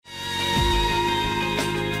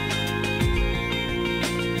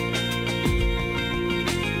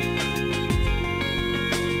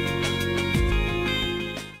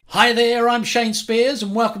Hi there, I'm Shane Spears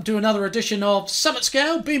and welcome to another edition of Summit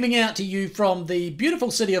Scale, beaming out to you from the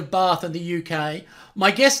beautiful city of Bath in the UK.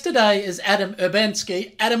 My guest today is Adam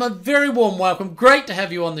Urbanski. Adam, a very warm welcome. Great to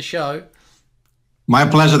have you on the show. My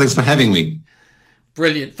pleasure. Thanks for having me.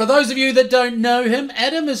 Brilliant. For those of you that don't know him,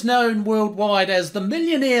 Adam is known worldwide as the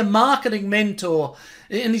millionaire marketing mentor,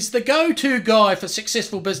 and he's the go-to guy for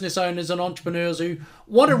successful business owners and entrepreneurs who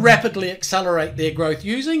want to rapidly accelerate their growth.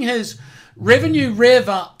 Using his revenue rev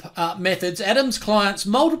up methods, Adam's clients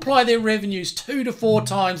multiply their revenues 2 to 4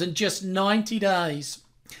 times in just 90 days.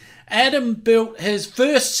 Adam built his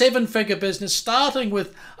first 7-figure business starting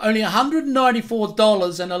with only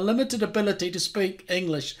 $194 and a limited ability to speak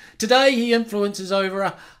English. Today he influences over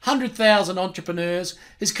 100,000 entrepreneurs.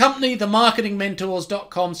 His company,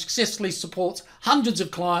 themarketingmentors.com, successfully supports hundreds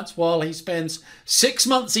of clients while he spends 6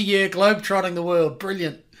 months a year globetrotting the world.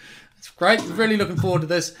 Brilliant. Great, really looking forward to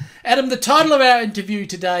this. Adam, the title of our interview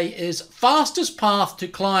today is Fastest Path to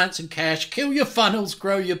Clients and Cash, Kill Your Funnels,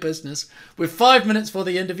 Grow Your Business. We're 5 minutes for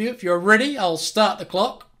the interview. If you're ready, I'll start the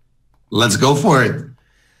clock. Let's go for it.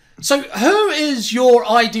 So who is your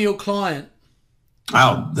ideal client?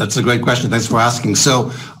 Oh, that's a great question. Thanks for asking.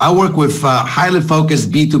 So I work with highly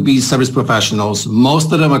focused B2B service professionals.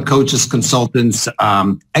 Most of them are coaches, consultants,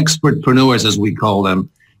 expertpreneurs, as we call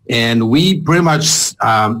them. And we pretty much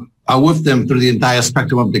are with them through the entire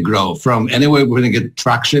spectrum of the growth, from anywhere we're going to get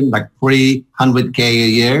traction, like 300K a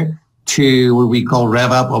year, to what we call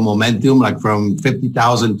rev up or momentum, like from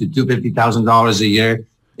 $50,000 to $250,000 a year,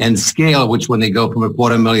 and scale, which when they go from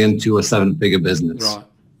 $250,000 to a 7-figure business.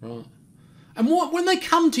 Right. And when they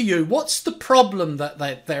come to you, what's the problem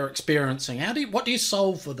that they're experiencing? What do you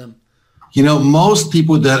solve for them? You know, most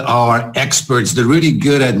people that are experts, they're really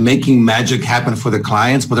good at making magic happen for the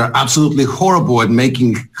clients, but they're absolutely horrible at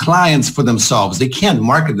making clients for themselves. They can't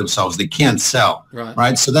market themselves. They can't sell,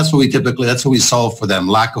 right? So that's what we solve for them.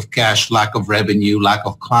 Lack of cash, lack of revenue, lack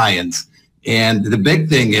of clients. And the big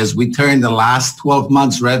thing is we turn the last 12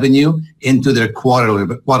 months revenue into their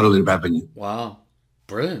quarterly revenue. Wow.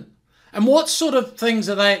 Brilliant. And what sort of things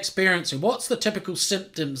are they experiencing? What's the typical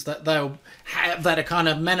symptoms that they'll have that are kind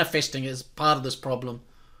of manifesting as part of this problem?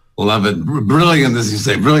 Love it. Brilliant, as you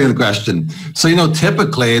say. Brilliant question. So,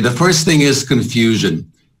 typically the first thing is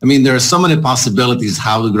confusion. I mean, there are so many possibilities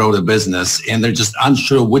how to grow the business, and they're just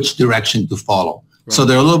unsure which direction to follow. Right. So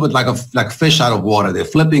they're a little bit like fish out of water. They're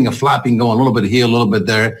flipping and flapping, going a little bit here, a little bit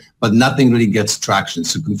there, but nothing really gets traction.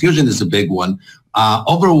 So confusion is a big one.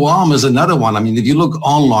 Overwhelm is another one. I mean, if you look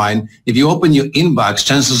online, if you open your inbox,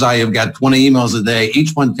 chances are you've got 20 emails a day,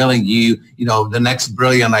 each one telling you, the next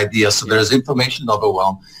brilliant idea. So there's information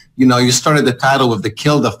overwhelm. You started the title with the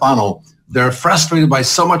Kill the Funnel. They're frustrated by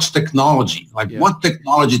so much technology, what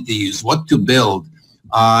technology to use, what to build.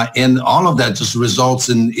 And all of that just results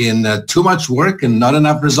in too much work and not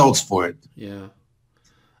enough results for it. Yeah.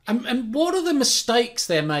 And what are the mistakes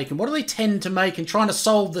they're making? What do they tend to make in trying to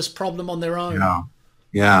solve this problem on their own?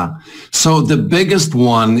 Yeah. So the biggest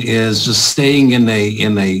one is just staying in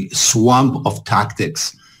a swamp of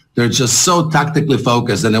tactics. They're just so tactically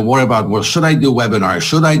focused, and they worry about, well, should I do webinars?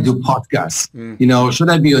 Should I do podcasts? Should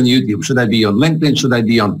I be on YouTube? Should I be on LinkedIn? Should I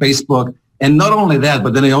be on Facebook? And not only that,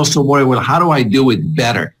 but then they also worry, well, how do I do it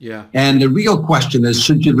better? Yeah. And the real question is,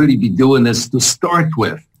 should you really be doing this to start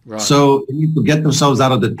with? Right. So they need to get themselves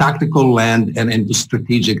out of the tactical land and into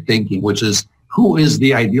strategic thinking, which is who is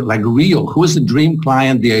the ideal, who is the dream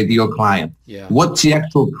client, the ideal client? Yeah. What's the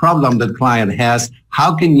actual problem that client has?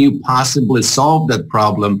 How can you possibly solve that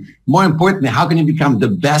problem? More importantly, how can you become the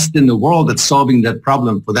best in the world at solving that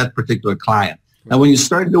problem for that particular client? Right. And when you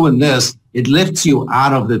start doing this, it lifts you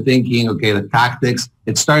out of the thinking, the tactics.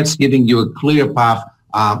 It starts giving you a clear path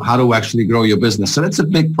how to actually grow your business. So that's a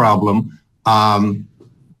big problem.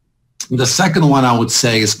 The second one I would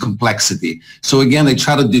say is complexity. So again, they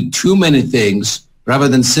try to do too many things rather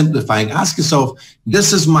than simplifying. Ask yourself,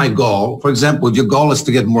 this is my goal. For example, if your goal is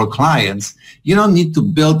to get more clients, you don't need to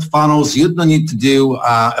build funnels. You don't need to do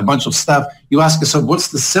a bunch of stuff. You ask yourself, what's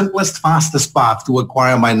the simplest, fastest path to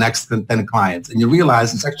acquire my next 10 clients? And you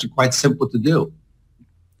realize it's actually quite simple to do.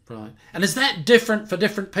 Right. And is that different for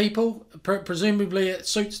different people? Presumably it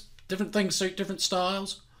suits different things, suit different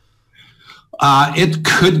styles? It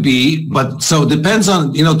could be, but so it depends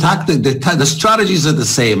on, the strategies are the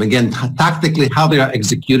same. Again, tactically, how they are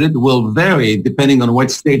executed will vary depending on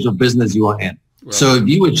what stage of business you are in. Right. So if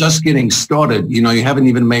you were just getting started, you haven't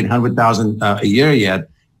even made 100,000 a year yet,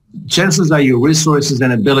 chances are your resources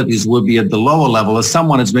and abilities will be at the lower level. As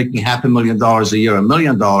someone is making $500,000 a year, $1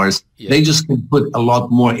 million, they just can put a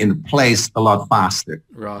lot more in place a lot faster.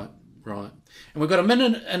 Right. And we've got a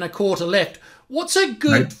minute and a quarter left. What's a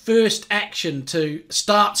good first action to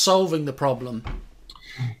start solving the problem?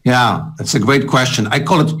 Yeah, that's a great question. I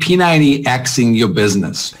call it P90Xing your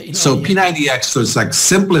business. So P90X, so it's like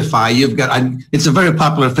simplify. It's a very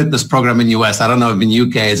popular fitness program in US. I don't know if in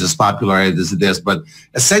UK it's as popular as it is, but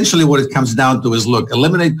essentially what it comes down to is, look,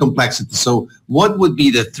 eliminate complexity. So what would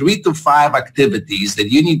be the 3 to 5 activities that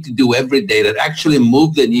you need to do every day that actually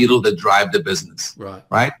move the needle, that drive the business?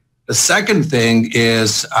 Right? The second thing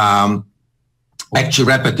is actually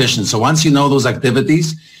repetition. So once you know those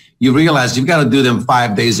activities, you realize you've got to do them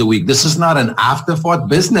 5 days a week. This is not an afterthought.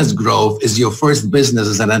 Business growth is your first business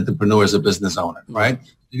as an entrepreneur, as a business owner, right?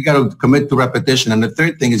 You got to commit to repetition. And the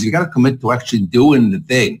third thing is you got to commit to actually doing the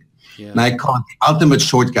thing. Yeah. And I call it the ultimate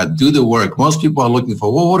shortcut. Do the work. Most people are looking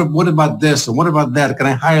for, well, what about this? And what about that? Can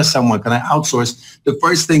I hire someone? Can I outsource? The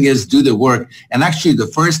first thing is do the work. And actually the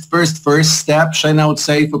first step, Shane, I would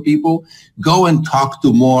say for people, go and talk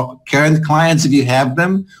to more current clients if you have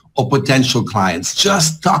them, or potential clients.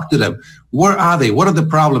 Just talk to them. Where are they? What are the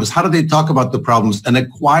problems? How do they talk about the problems? And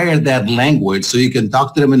acquire that language so you can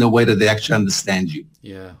talk to them in a way that they actually understand you.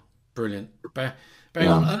 Yeah, brilliant. Bang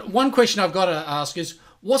on. One question I've got to ask is,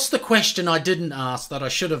 what's the question I didn't ask that I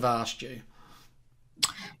should have asked you?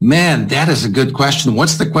 Man, that is a good question.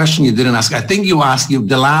 What's the question you didn't ask? I think you asked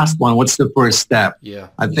the last one. What's the first step? Yeah.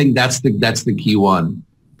 I think that's the key one.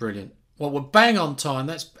 Brilliant. Well, we're bang on time.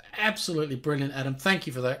 That's absolutely brilliant, Adam. Thank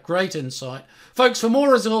you for that. Great insight. Folks, for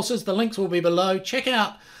more resources, the links will be below. Check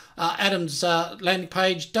out Adam's landing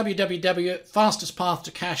page,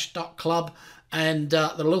 www.fastestpathtocash.club, and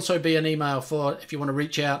there'll also be an email for if you want to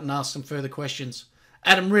reach out and ask some further questions.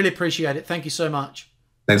 Adam, really appreciate it. Thank you so much.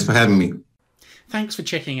 Thanks for having me. Thanks for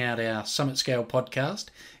checking out our Summit Scale podcast.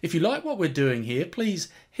 If you like what we're doing here, please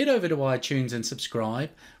head over to iTunes and subscribe,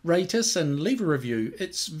 rate us and leave a review.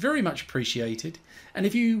 It's very much appreciated. And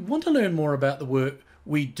if you want to learn more about the work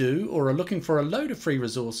we do or are looking for a load of free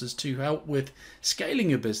resources to help with scaling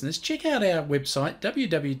your business, check out our website,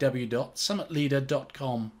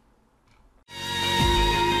 www.summitleader.com.